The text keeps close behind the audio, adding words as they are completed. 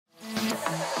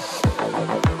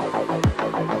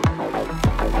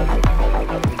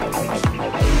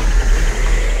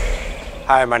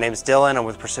Hi, my name is Dylan. I'm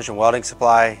with Precision Welding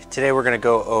Supply. Today we're going to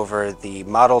go over the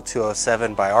Model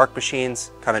 207 by ARC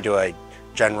machines, kind of do a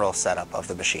general setup of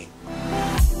the machine.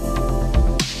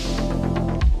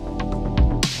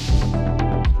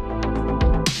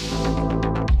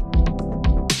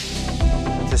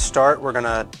 To start, we're going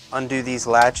to undo these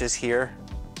latches here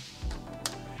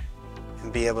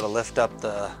and be able to lift up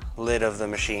the lid of the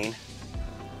machine.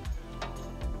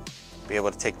 Be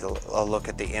able to take a look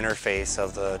at the interface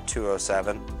of the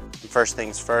 207. First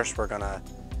things first, we're going to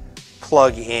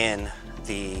plug in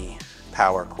the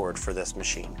power cord for this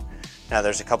machine. Now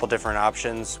there's a couple different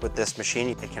options with this machine.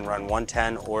 It can run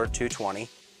 110 or 220,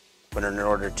 but in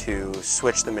order to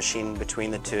switch the machine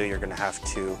between the two, you're going to have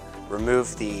to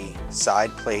remove the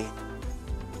side plate,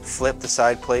 flip the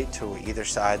side plate to either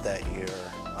side that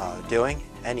you're doing,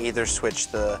 and either switch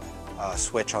the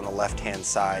switch on the left-hand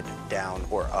side down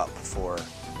or up for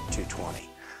 220.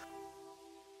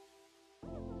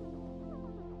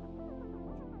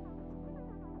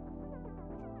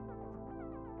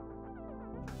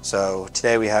 So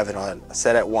today we have it on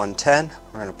set at 110.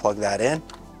 We're going to plug that in.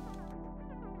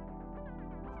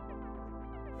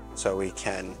 So we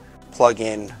can plug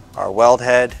in our weld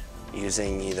head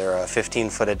using either a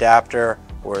 15-foot adapter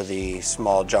or the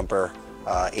small jumper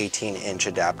 18-inch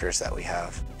adapters that we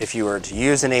have. If you were to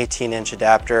use an 18-inch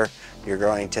adapter, you're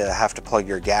going to have to plug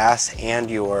your gas and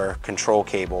your control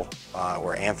cable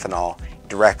or Amphenol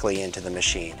directly into the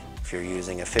machine. If you're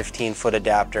using a 15-foot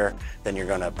adapter, then you're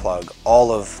going to plug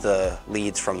all of the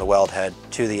leads from the weld head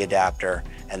to the adapter,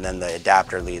 and then the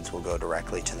adapter leads will go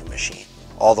directly to the machine.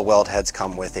 All the weld heads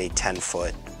come with a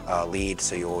 10-foot lead,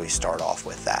 so you always start off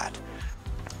with that.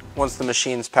 Once the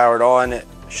machine's powered on, it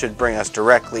should bring us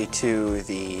directly to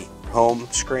the home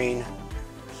screen.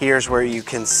 Here's where you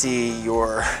can see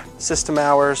your system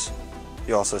hours.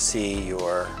 You also see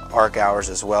your arc hours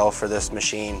as well for this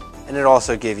machine. And it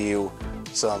also gives you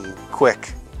some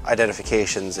quick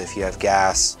identifications if you have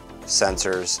gas,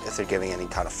 sensors, if they're giving any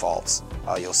kind of faults.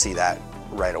 You'll see that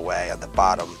right away at the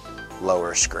bottom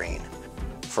lower screen.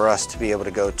 For us to be able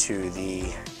to go to the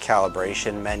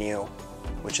calibration menu,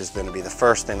 which is going to be the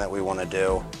first thing that we want to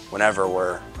do whenever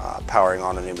we're powering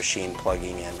on a new machine,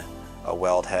 plugging in a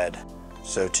weld head.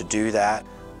 So to do that,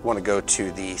 we want to go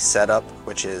to the setup,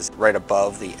 which is right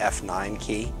above the F9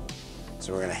 key.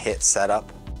 So we're going to hit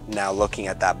setup. Now looking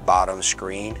at that bottom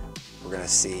screen, we're going to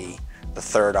see the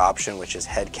third option, which is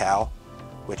head cal,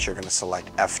 which you're going to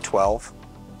select F12.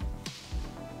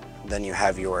 Then you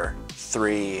have your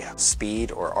 3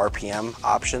 speed or RPM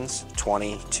options,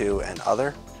 20, 2, and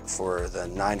other. For the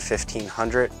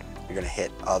 9-1500, you're going to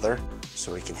hit other,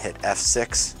 so we can hit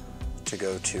F6 to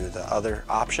go to the other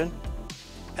option.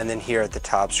 And then here at the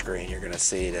top screen, you're going to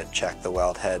see to check the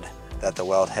weld head, that the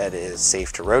weld head is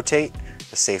safe to rotate,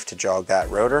 is safe to jog that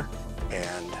rotor,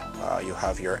 and you'll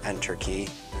have your enter key,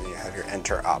 and you have your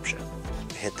enter option.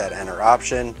 You hit that enter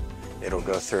option, it'll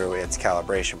go through its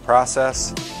calibration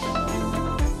process.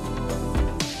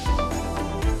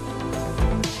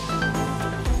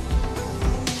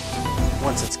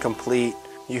 Once it's complete,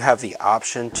 you have the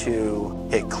option to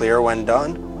hit clear when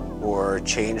done or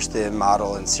change the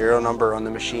model and serial number on the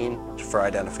machine for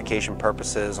identification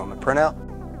purposes on the printout.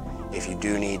 If you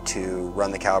do need to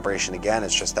run the calibration again,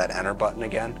 it's just that enter button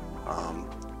again.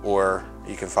 Or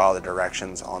you can follow the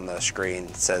directions on the screen.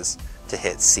 It says to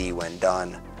hit C when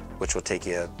done, which will take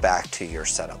you back to your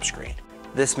setup screen.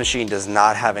 This machine does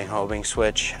not have a homing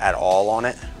switch at all on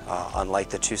it, unlike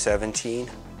the 217.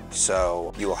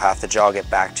 So you will have to jog it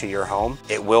back to your home.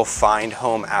 It will find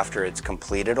home after it's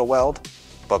completed a weld,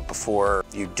 but before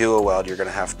you do a weld, you're going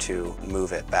to have to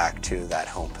move it back to that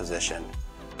home position.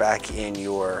 Back in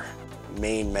your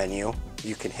main menu,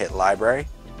 you can hit library,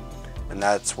 and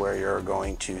that's where you're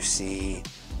going to see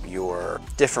your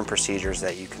different procedures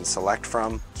that you can select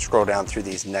from. Scroll down through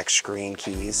these next screen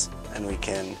keys, and we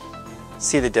can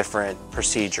see the different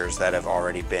procedures that have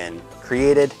already been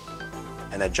created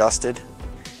and adjusted.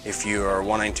 If you are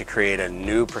wanting to create a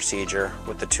new procedure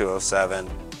with the 207,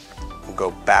 we'll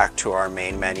go back to our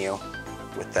main menu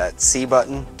with that C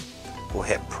button. We'll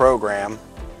hit program,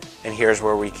 and here's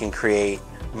where we can create,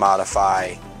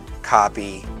 modify,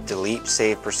 copy, delete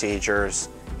save procedures,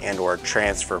 and or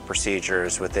transfer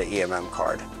procedures with the EMM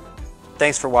card.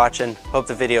 Thanks for watching. Hope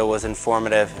the video was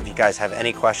informative. If you guys have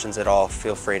any questions at all,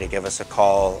 feel free to give us a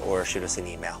call or shoot us an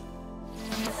email.